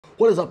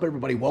What is up,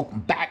 everybody?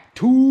 Welcome back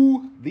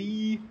to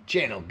the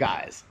channel,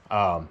 guys.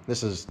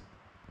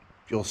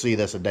 You'll see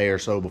this a day or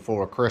so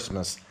before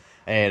Christmas,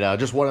 and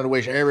just wanted to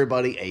wish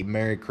everybody a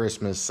Merry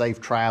Christmas,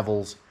 safe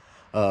travels,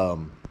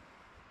 have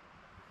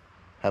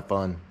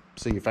fun,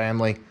 see your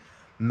family,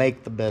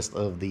 make the best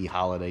of the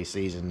holiday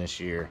season this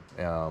year.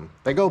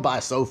 They go by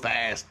so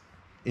fast.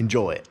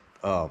 Enjoy it.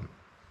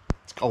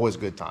 It's always a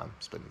good time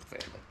spending with the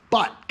family.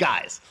 But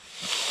guys,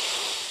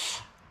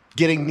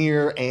 getting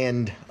near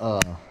and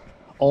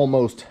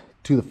almost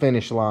to the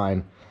finish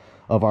line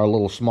of our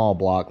little small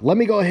block. Let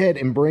me go ahead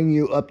and bring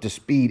you up to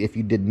speed if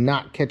you did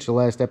not catch the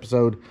last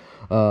episode,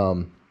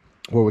 where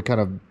we're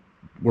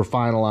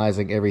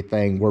finalizing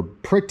everything. We're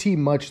pretty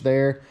much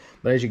there,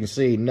 but as you can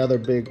see, another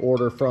big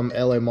order from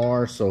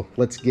LMR, so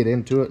let's get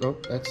into it. Oh,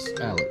 that's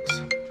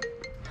Alex.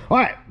 All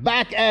right,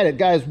 back at it,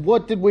 guys.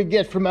 What did we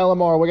get from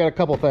LMR? We got a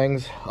couple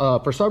things.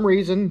 For some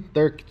reason,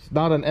 there's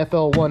not an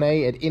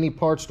FL1A at any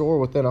parts store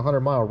within a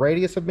 100-mile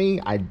radius of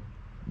me.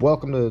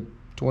 Welcome to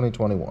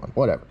 2021,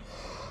 whatever.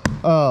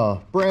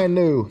 Brand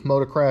new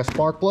Motorcraft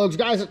spark plugs.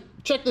 Guys,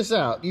 check this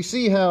out. You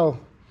see how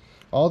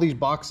all these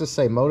boxes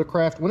say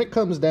Motorcraft? When it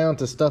comes down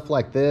to stuff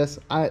like this,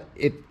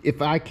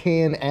 if I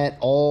can at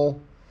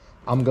all,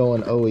 I'm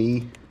going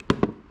OE.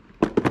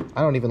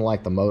 I don't even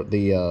like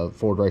the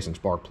Ford Racing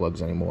spark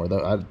plugs anymore.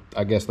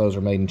 I guess those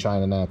are made in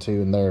China now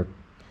too, and they're...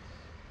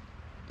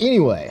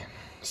 Anyway,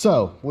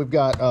 so we've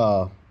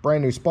got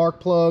brand new spark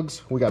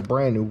plugs. We got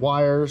brand new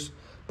wires.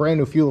 Brand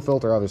new fuel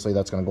filter. Obviously,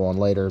 that's going to go on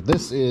later.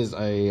 This is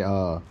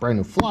a brand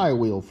new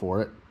flywheel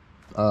for it.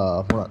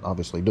 We're not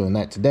obviously doing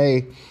that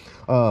today.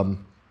 But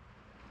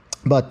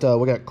we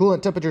got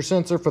coolant temperature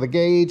sensor for the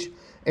gauge,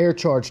 air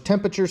charge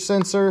temperature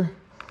sensor,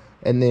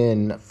 and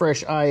then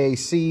fresh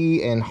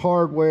IAC and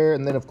hardware.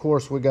 And then, of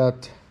course, we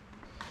got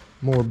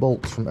more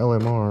bolts from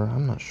LMR.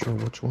 I'm not sure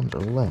which ones are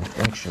left,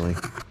 actually.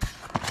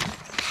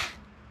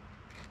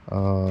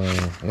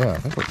 Yeah, I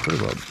think we're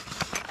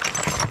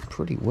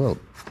pretty well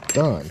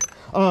done.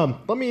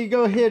 Let me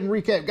go ahead and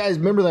recap. Guys,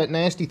 remember that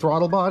nasty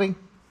throttle body?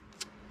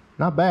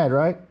 Not bad,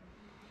 right?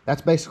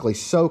 That's basically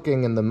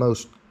soaking in the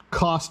most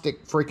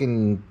caustic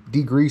freaking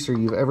degreaser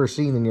you've ever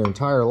seen in your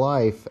entire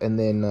life, and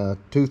then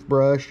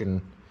toothbrush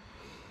and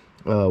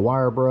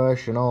wire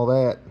brush and all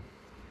that.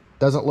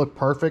 Doesn't look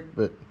perfect,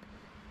 but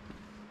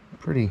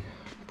pretty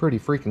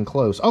freaking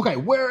close. Okay,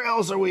 where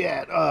else are we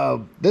at?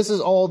 This is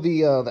all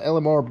the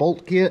LMR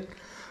bolt kit.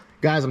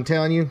 Guys, I'm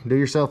telling you, do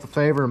yourself a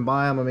favor and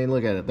buy them. I mean,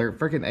 look at it. They're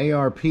freaking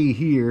ARP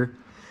here.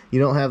 You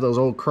don't have those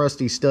old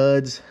crusty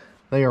studs.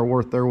 They are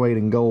worth their weight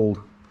in gold.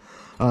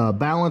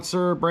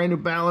 Balancer, brand new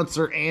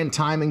balancer and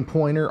timing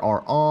pointer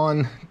are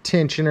on.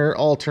 Tensioner,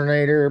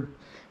 alternator,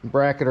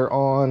 bracket are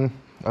on.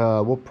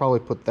 We'll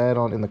probably put that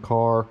on in the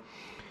car.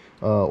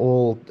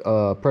 Oil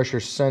pressure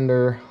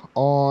sender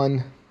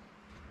on.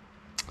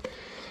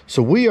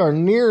 So we are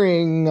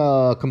nearing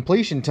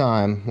completion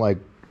time, like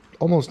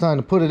almost time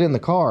to put it in the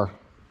car.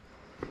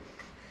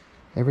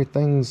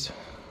 Everything's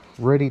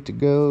ready to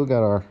go.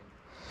 Got our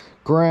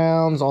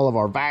grounds, all of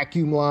our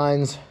vacuum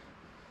lines.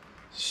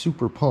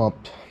 Super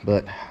pumped.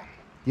 But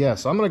yeah,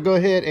 so I'm going to go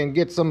ahead and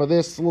get some of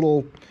this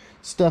little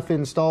stuff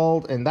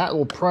installed, and that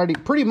will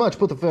pretty much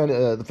put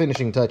the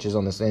finishing touches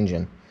on this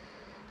engine.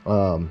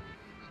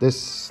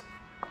 This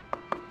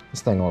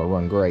thing ought to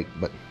run great.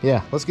 But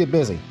yeah, let's get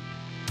busy.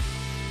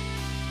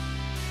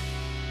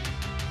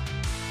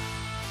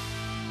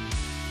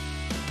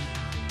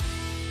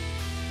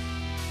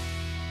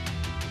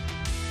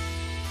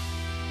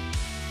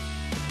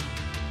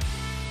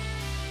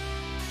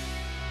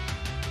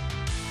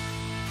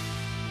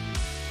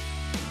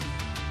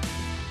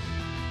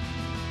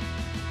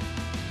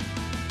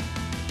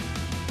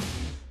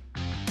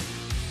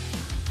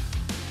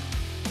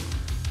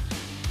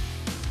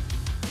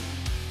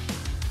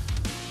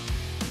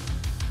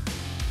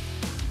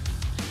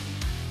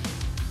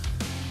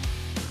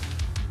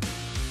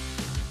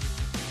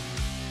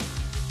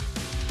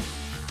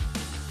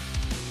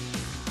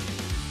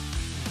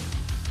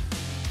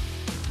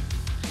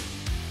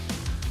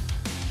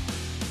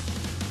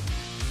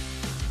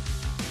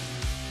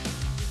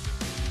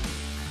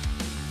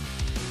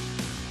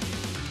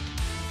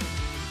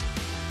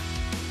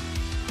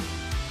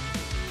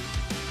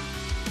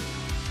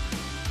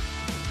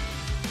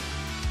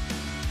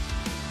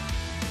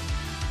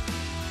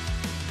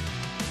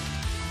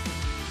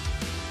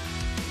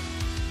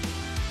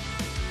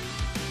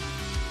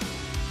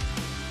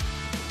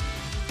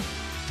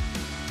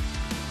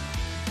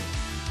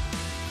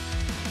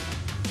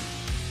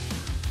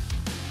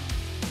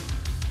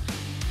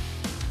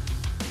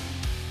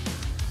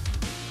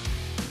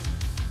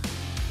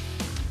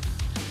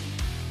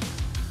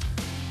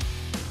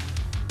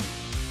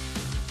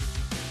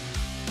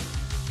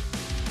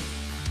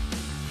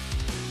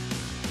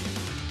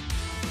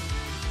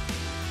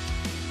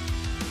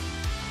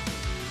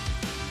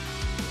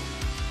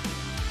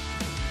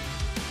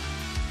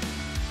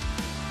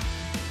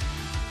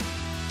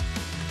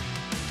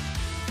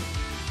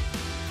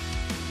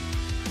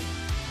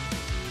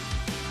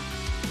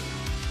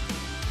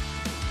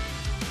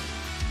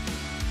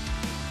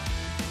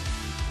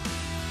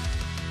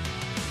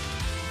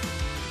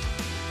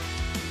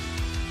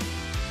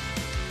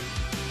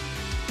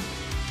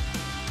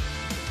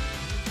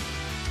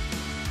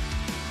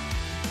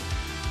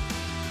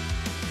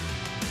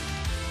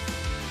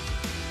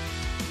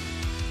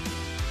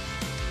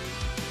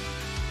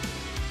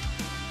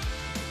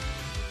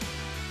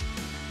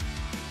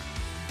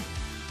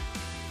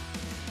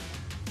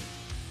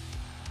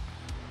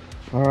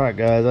 All right,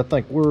 guys, I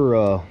think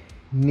we're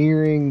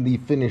nearing the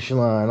finish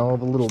line. All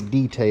the little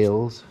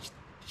details.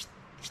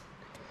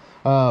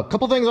 A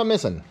couple things I'm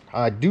missing.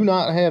 I do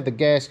not have the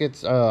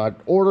gaskets. I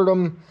ordered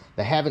them.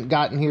 They haven't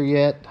gotten here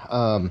yet.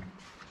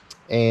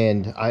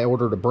 And I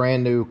ordered a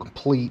brand new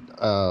complete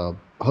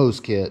hose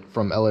kit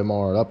from LA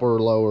Mart, upper,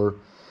 lower,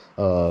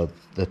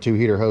 the 2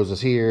 heater hoses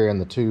here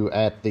and the 2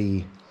 at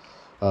the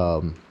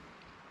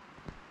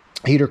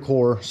heater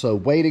core. So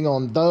waiting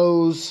on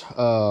those.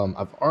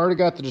 I've already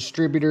got the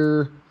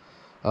distributor.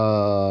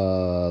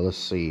 Let's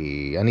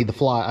see. I need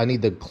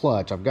the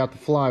clutch. I've got the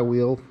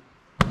flywheel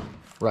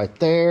right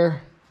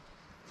there.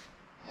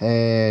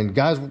 And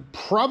guys,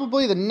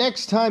 probably the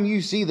next time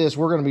you see this,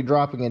 we're going to be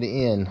dropping it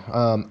in.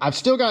 I've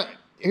still got,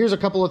 here's a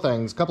couple of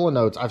things, couple of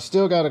notes. I've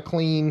still got to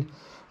clean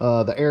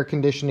the air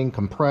conditioning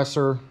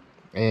compressor,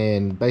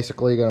 and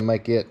basically going to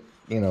make it,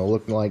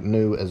 look like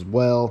new as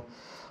well.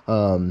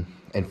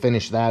 And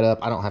finish that up.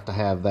 I don't have to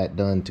have that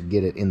done to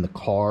get it in the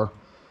car.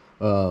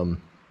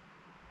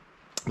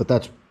 But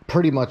that's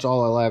pretty much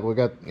all I like. We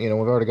got, we've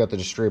already got the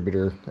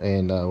distributor,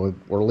 and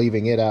we're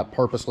leaving it out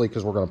purposely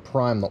because we're going to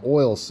prime the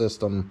oil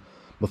system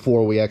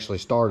before we actually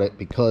start it,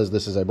 because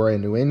this is a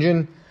brand new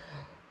engine.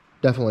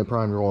 Definitely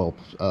prime your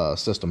oil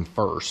system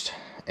first.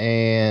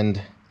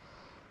 And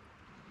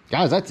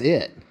guys, that's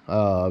it.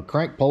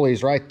 Crank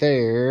pulley's right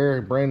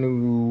there. Brand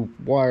new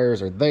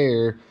wires are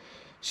there.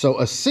 So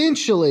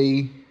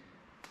essentially,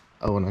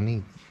 oh,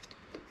 and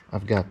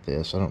I've got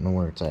this. I don't know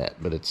where it's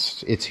at, but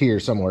it's here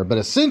somewhere. But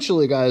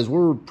essentially, guys,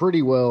 we're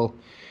pretty well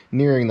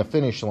nearing the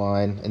finish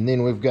line. And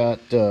then we've got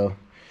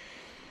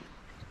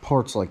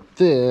parts like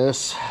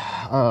this.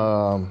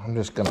 I'm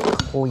just going to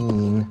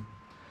clean.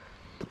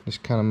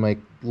 Just kind of make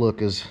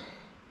look as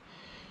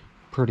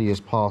pretty as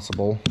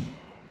possible.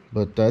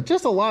 But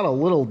just a lot of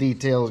little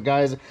details,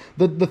 guys.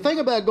 The thing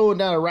about going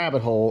down a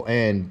rabbit hole,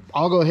 and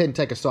I'll go ahead and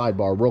take a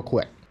sidebar real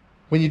quick.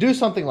 When you do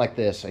something like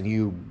this and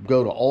you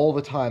go to all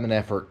the time and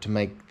effort to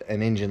make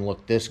an engine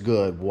look this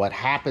good, what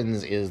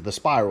happens is the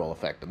spiral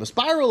effect. And the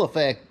spiral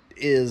effect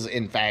is,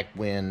 in fact,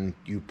 when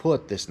you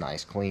put this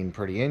nice, clean,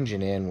 pretty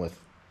engine in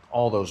with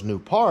all those new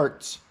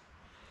parts,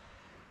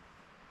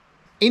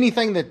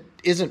 anything that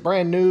isn't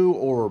brand new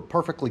or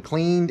perfectly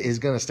cleaned is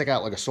going to stick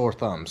out like a sore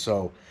thumb.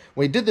 So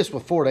we did this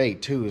with Ford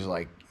 8 too. Is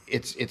like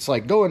it's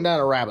like going down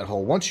a rabbit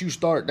hole. Once you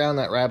start down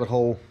that rabbit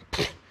hole,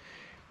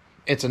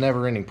 it's a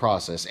never-ending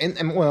process.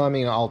 And well, I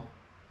mean, I'll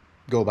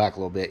go back a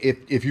little bit.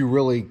 If you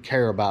really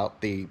care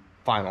about the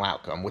final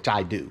outcome, which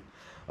I do,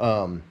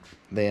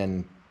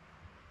 then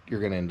you're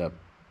going to end up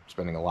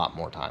spending a lot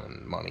more time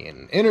and money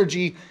and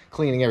energy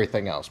cleaning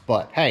everything else.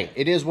 But hey,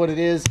 it is what it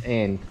is,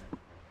 and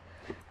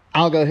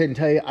I'll go ahead and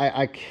tell you,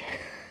 I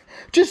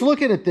just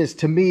looking at this,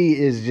 to me,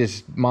 is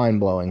just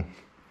mind-blowing.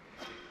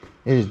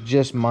 It is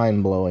just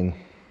mind-blowing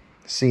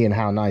seeing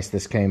how nice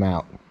this came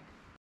out.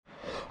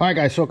 All right,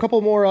 guys, so a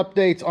couple more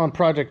updates on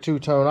Project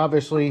Two-Tone.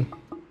 Obviously,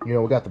 we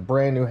got the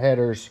brand new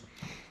headers,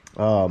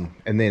 and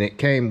then it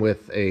came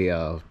with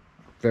a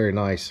very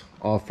nice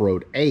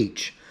off-road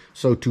H.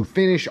 So to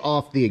finish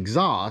off the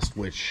exhaust,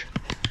 which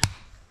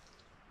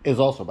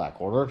is also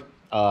back-ordered,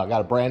 I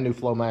got a brand new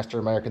Flowmaster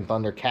American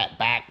Thunder cat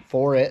back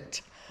for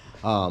it.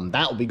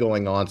 That will be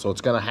going on, so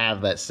it's going to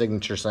have that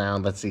signature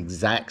sound. That's the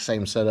exact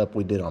same setup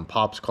we did on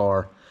Pop's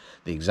car,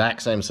 the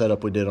exact same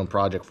setup we did on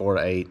Project 4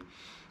 to 8.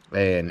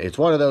 And it's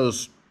one of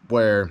those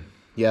where,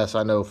 yes,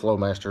 I know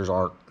Flowmasters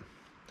are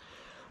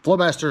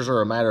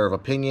a matter of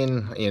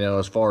opinion,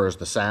 as far as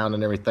the sound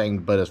and everything.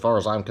 But as far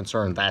as I'm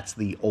concerned, that's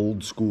the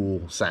old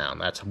school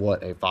sound. That's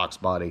what a Fox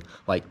body,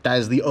 like, that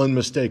is the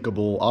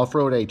unmistakable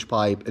off-road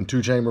H-pipe and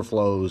 2-chamber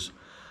flows,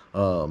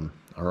 or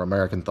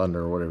American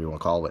Thunder, or whatever you want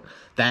to call it.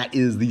 That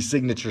is the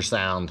signature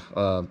sound.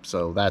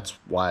 So that's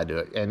why I do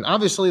it. And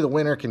obviously the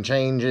winner can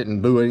change it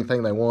and boo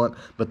anything they want,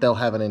 but they'll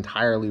have an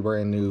entirely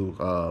brand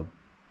new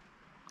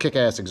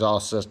kick-ass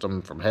exhaust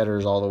system from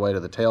headers all the way to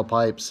the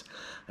tailpipes,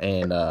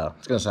 and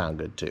it's going to sound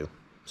good too.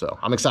 So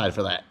I'm excited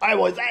for that. All right,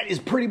 well, that is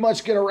pretty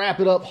much going to wrap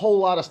it up. Whole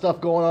lot of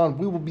stuff going on.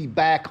 We will be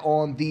back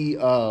on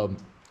the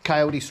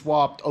Coyote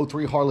swapped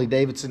 03 Harley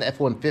Davidson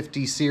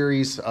F-150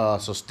 series,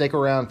 so stick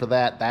around for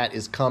that. That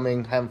is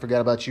coming. Haven't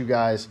forgot about you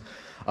guys.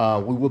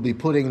 We will be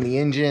putting the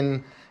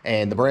engine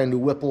and the brand new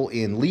Whipple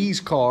in Lee's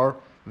car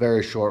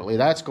very shortly.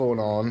 That's going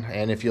on.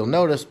 And if you'll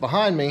notice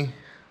behind me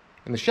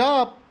in the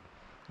shop,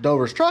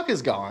 Dover's truck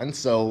is gone,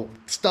 so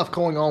stuff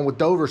going on with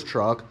Dover's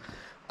truck.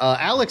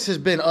 Alex has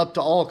been up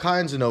to all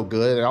kinds of no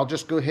good, and I'll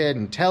just go ahead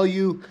and tell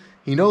you,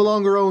 he no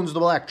longer owns the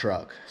black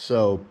truck.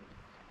 So,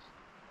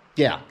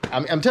 yeah,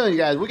 I'm telling you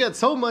guys, we got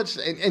so much,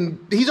 and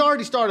he's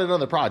already started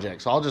another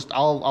project, so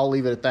I'll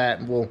leave it at that,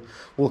 and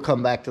we'll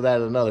come back to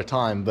that at another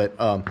time. But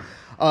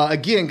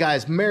again,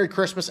 guys, Merry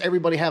Christmas.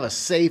 Everybody have a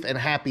safe and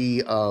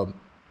happy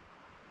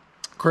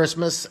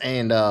Christmas,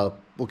 and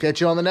we'll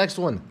catch you on the next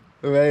one.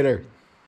 Later.